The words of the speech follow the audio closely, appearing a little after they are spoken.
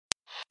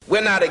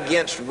We're not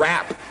against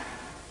rap.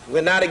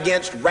 We're not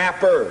against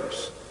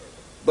rappers.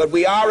 But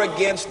we are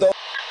against those.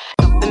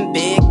 Something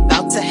big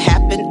about to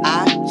happen.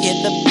 I hear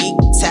the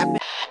beat tapping.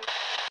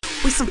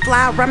 We some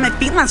fly rhyming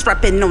felines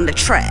rapping on the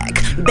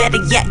track.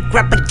 Better yet,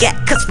 grab a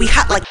gat, cause we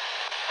hot like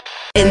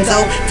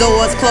Enzo.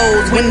 Doors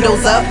closed,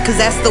 windows up, cause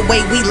that's the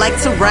way we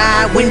like to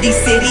ride. Windy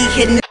City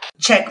hitting.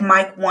 Check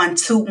mic 1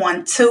 2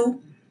 1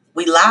 2.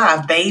 We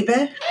live,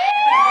 baby.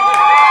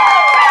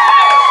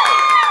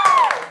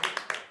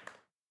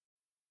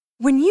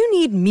 When you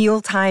need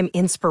mealtime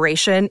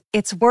inspiration,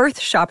 it's worth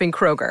shopping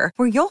Kroger,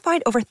 where you'll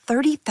find over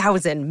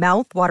 30,000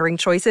 mouth-watering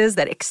choices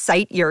that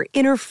excite your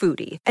inner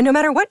foodie. And no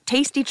matter what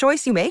tasty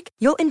choice you make,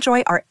 you'll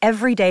enjoy our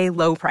everyday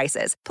low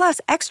prices, plus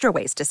extra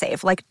ways to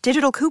save, like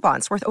digital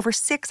coupons worth over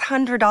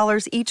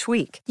 $600 each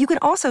week. You can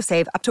also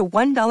save up to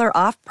 $1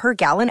 off per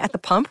gallon at the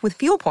pump with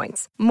fuel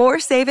points. More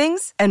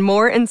savings and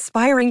more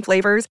inspiring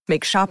flavors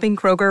make shopping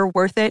Kroger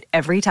worth it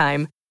every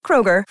time.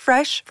 Kroger,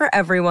 fresh for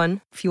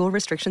everyone. Fuel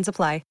restrictions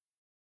apply.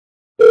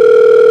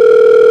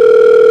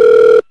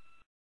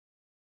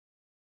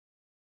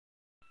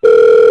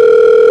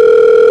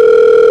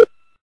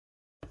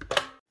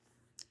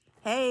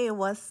 Hey,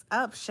 what's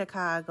up,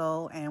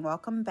 Chicago, and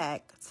welcome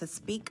back to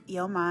Speak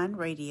Your Mind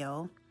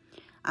Radio.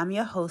 I'm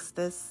your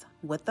hostess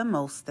with the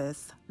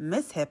mostest,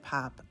 Miss Hip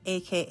Hop,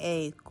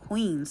 aka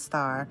Queen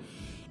Star,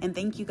 and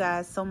thank you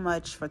guys so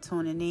much for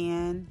tuning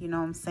in. You know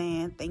what I'm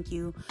saying? Thank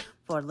you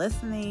for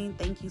listening.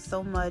 Thank you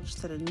so much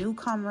to the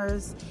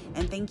newcomers,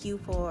 and thank you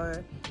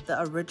for the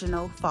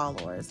original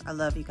followers. I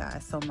love you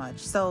guys so much.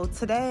 So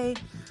today,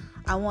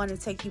 I want to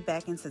take you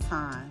back into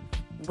time,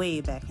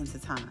 way back into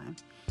time.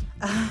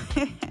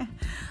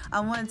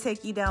 I want to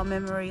take you down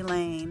memory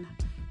lane,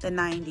 the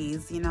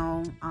 90s, you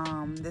know.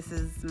 This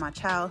is my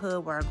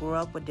childhood where I grew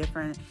up with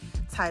different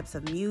types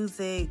of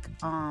music,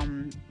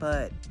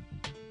 but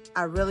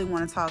I really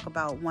want to talk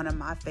about one of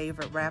my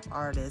favorite rap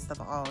artists of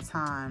all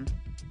time.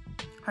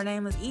 Her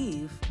name is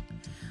Eve.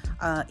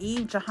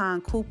 Eve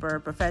Jahan Cooper,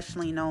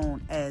 professionally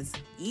known as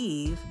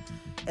Eve,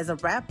 is a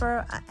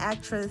rapper, an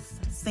actress,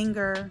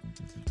 singer,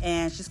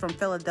 and she's from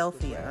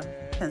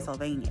Philadelphia,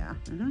 Pennsylvania.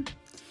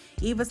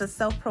 Eve is a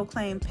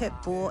self-proclaimed pit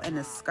bull and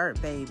a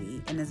skirt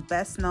baby, and is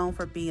best known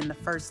for being the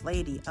first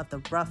lady of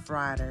the Rough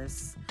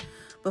Riders.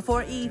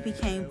 Before Eve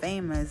became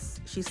famous,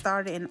 she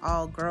started an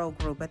all-girl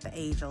group at the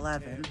age of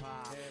 11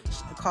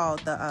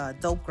 called the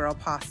Dope Girl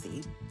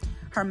Posse.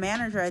 Her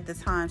manager at the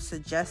time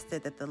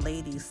suggested that the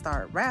ladies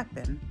start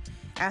rapping.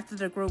 After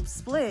the group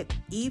split,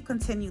 Eve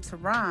continued to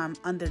rhyme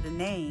under the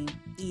name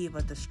Eve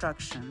of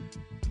Destruction.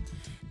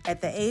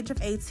 At the age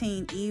of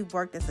 18, Eve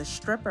worked as a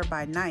stripper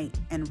by night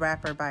and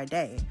rapper by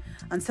day,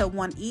 until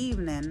one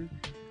evening,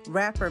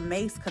 rapper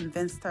Mace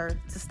convinced her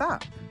to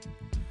stop.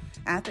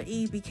 After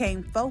Eve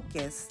became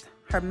focused,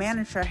 her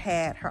manager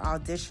had her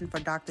audition for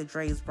Dr.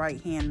 Dre's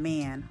right-hand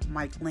man,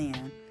 Mike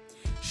Lynn.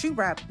 She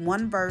rapped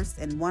one verse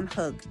and one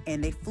hook,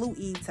 and they flew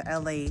Eve to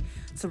LA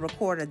to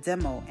record a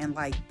demo, and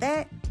like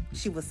that,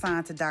 she was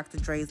signed to Dr.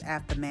 Dre's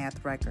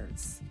Aftermath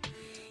Records.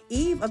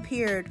 Eve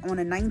appeared on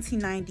a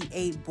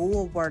 1998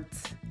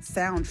 Bulworth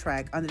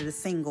soundtrack under the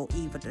single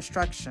Eve of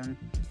Destruction.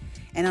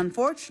 And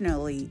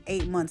unfortunately,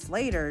 8 months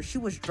later, she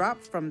was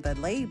dropped from the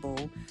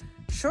label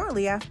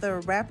shortly after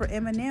rapper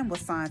Eminem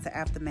was signed to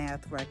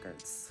Aftermath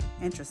Records.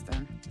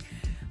 Interesting.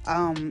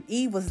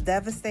 Eve was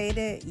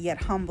devastated yet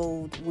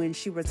humbled when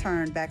she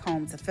returned back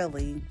home to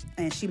Philly,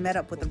 and she met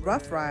up with the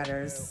Rough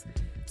Riders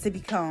to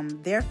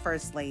become their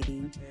first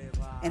lady,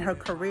 and her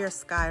career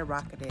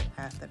skyrocketed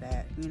after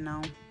that, you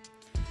know.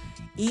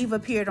 Eve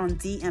appeared on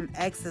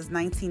DMX's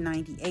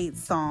 1998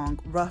 song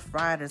Rough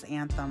Riders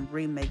Anthem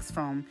remix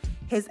from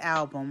his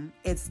album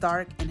It's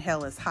Dark and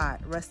Hell is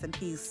Hot. Rest in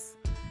peace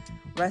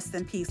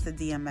to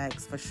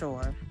DMX for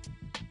sure.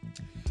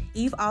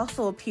 Eve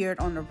also appeared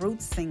on the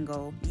Roots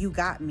single You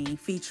Got Me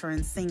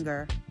featuring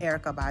singer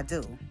Erykah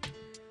Badu.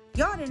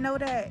 Y'all didn't know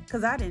that?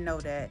 Because I didn't know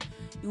that.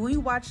 When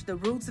you watch the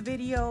Roots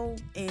video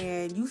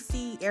and you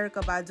see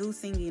Erykah Badu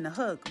singing a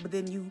hook, but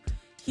then you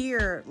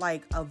hear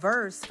like a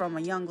verse from a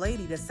young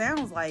lady that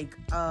sounds like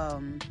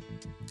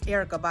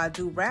Erykah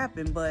Badu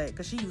rapping, but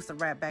because she used to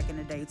rap back in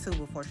the day too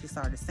before she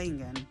started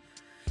singing,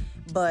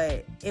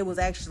 but it was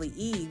actually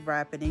Eve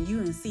rapping, and you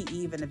didn't see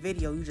Eve in the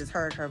video, you just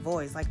heard her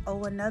voice like,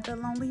 oh, another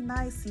lonely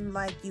night seemed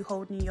like you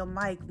holding your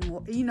mic,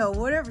 you know,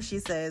 whatever she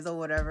says or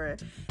whatever,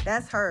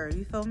 that's her,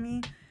 you feel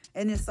me?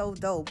 And it's so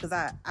dope because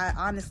I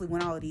honestly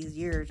went all these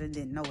years and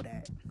didn't know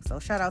that. So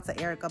shout out to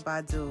Erykah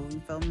Badu, you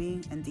feel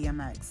me, and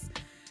DMX.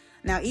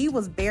 Now, Eve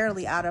was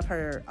barely out of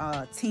her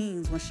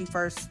teens when she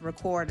first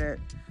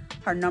recorded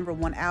her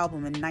 #1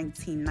 album in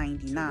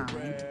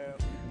 1999,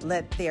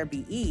 Let There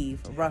Be Eve,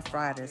 Rough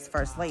Riders'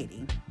 First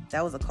Lady.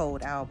 That was a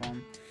cold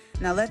album.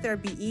 Now, Let There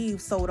Be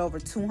Eve sold over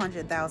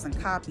 200,000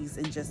 copies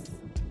in just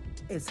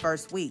its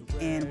first week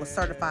and was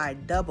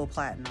certified double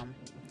platinum.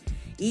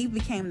 Eve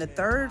became the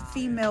third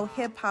female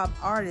hip-hop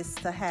artist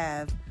to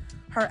have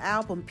her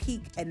album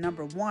peak at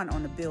 #1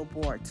 on the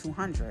Billboard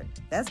 200.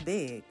 That's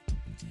big.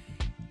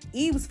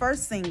 Eve's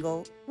first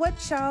single, What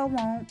Y'all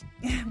Want,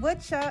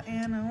 What Y'all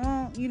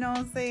Want, you know what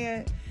I'm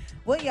saying?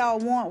 What Y'all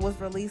Want was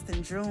released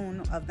in June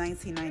of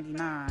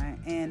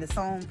 1999, and the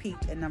song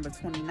peaked at number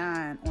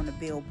 29 on the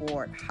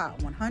Billboard Hot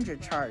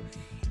 100 chart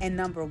and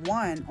number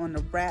 1 on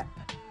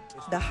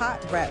the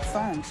Hot Rap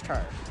Songs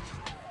chart.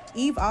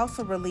 Eve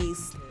also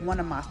released one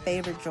of my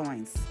favorite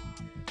joints,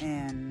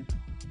 and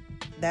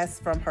that's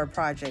from her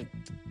project,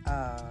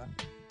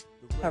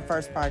 her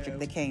first project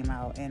that came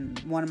out, and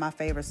one of my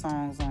favorite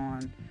songs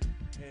on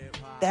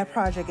that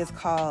project is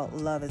called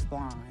Love is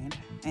Blind.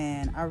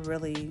 And I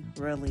really,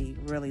 really,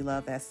 really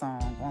love that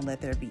song on Let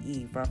There Be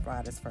Eve, Ruff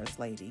Ryders' First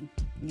Lady.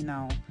 You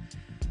know,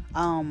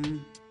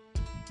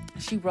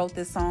 she wrote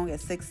this song at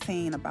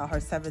 16 about her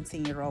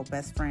 17-year-old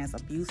best friend's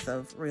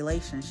abusive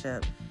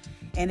relationship.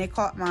 And it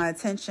caught my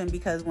attention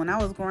because when I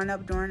was growing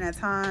up during that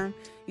time,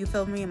 you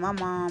feel me, my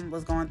mom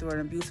was going through an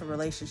abusive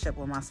relationship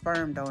with my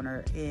sperm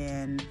donor,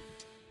 and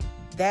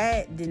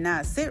that did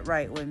not sit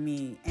right with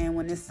me. And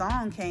when this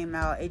song came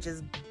out, it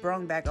just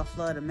brought back a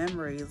flood of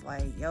memories.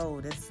 Like,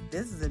 yo, this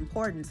is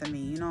important to me.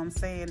 You know what I'm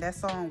saying? That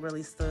song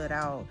really stood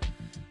out.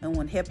 And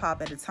when hip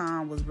hop at the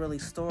time was really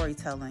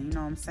storytelling, you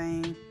know what I'm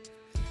saying?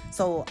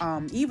 So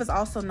Eve is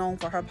also known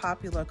for her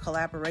popular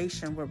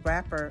collaboration with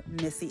rapper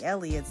Missy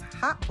Elliott's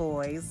Hot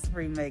Boys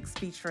remix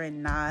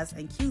featuring Nas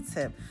and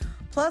Q-Tip.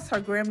 Plus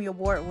her Grammy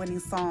Award-winning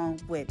song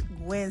with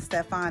Gwen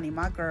Stefani,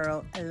 my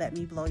girl, Let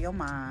Me Blow Your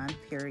Mind,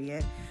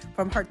 period,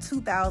 from her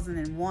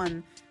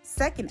 2001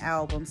 second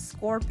album,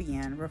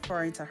 Scorpion,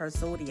 referring to her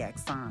zodiac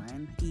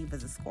sign. Eve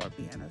is a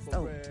Scorpion. That's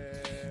dope.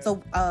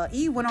 So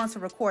Eve went on to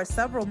record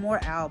several more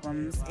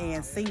albums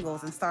and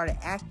singles and started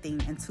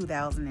acting in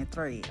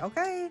 2003.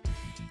 Okay?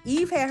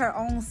 Eve had her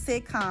own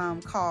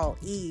sitcom called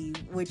Eve,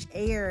 which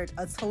aired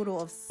a total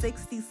of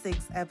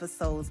 66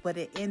 episodes, but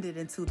it ended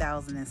in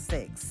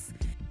 2006.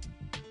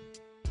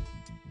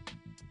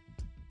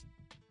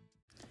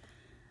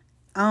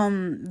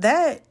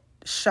 That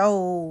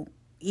show,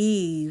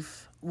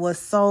 Eve, was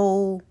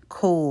so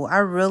cool. I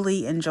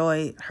really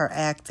enjoyed her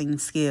acting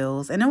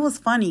skills, and it was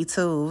funny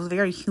too. It was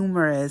very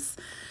humorous.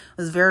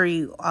 It was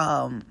very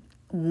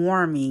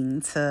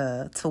warming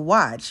to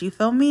watch. You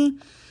feel me?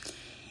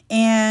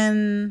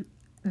 And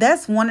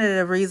that's one of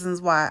the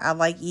reasons why I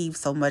like Eve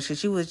so much, because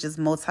she was just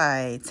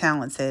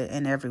multi-talented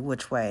in every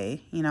which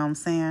way. You know what I'm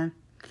saying?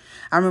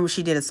 I remember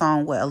she did a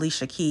song with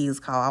Alicia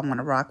Keys called I Want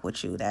to Rock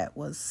With You. That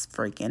was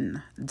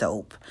freaking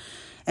dope.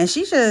 And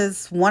she's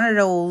just one of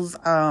those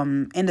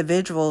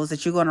individuals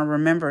that you're going to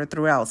remember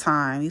throughout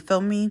time. You feel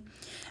me?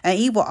 And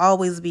Eve will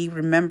always be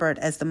remembered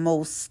as the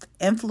most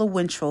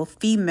influential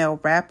female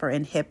rapper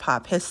in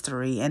hip-hop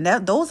history. And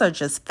those are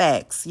just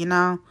facts, you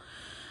know?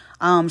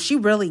 She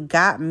really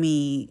got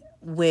me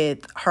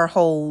with her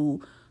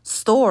whole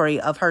story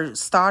of her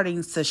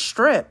starting to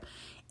strip.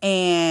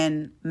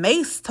 And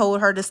Mace told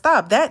her to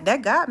stop.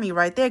 That got me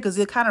right there, because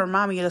it kind of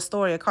reminded me of the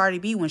story of Cardi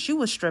B when she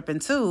was stripping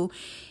too.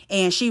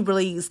 And she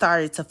really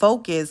started to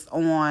focus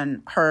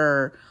on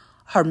her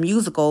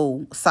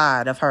musical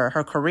side of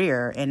her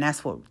career. And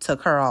that's what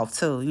took her off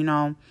too, you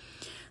know.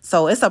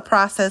 So it's a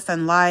process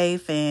in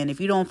life. And if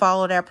you don't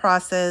follow that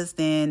process,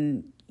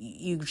 then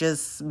you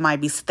just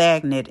might be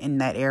stagnant in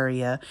that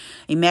area.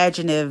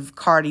 Imagine if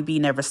Cardi B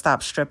never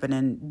stopped stripping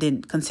and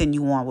didn't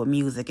continue on with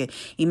music.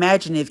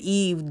 Imagine if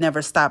Eve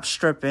never stopped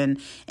stripping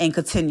and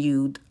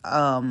continued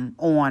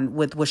on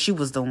with what she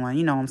was doing.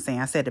 You know what I'm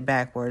saying? I said it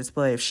backwards.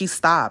 But if she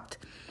stopped,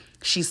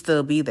 she'd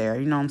still be there.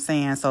 You know what I'm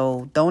saying?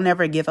 So don't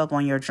ever give up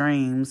on your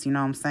dreams. You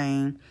know what I'm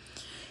saying?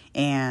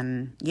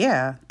 And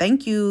yeah,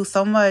 thank you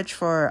so much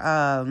for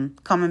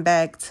coming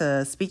back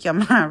to Speak Your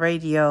Mind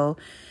Radio,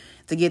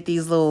 to get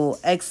these little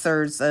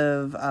excerpts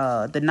of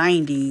the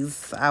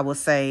 90s, I would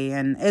say.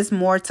 And it's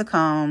more to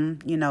come,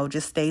 you know,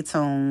 just stay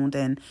tuned.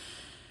 And,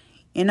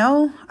 you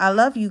know, I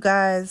love you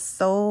guys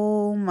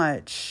so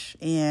much.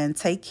 And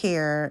take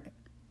care.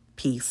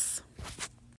 Peace.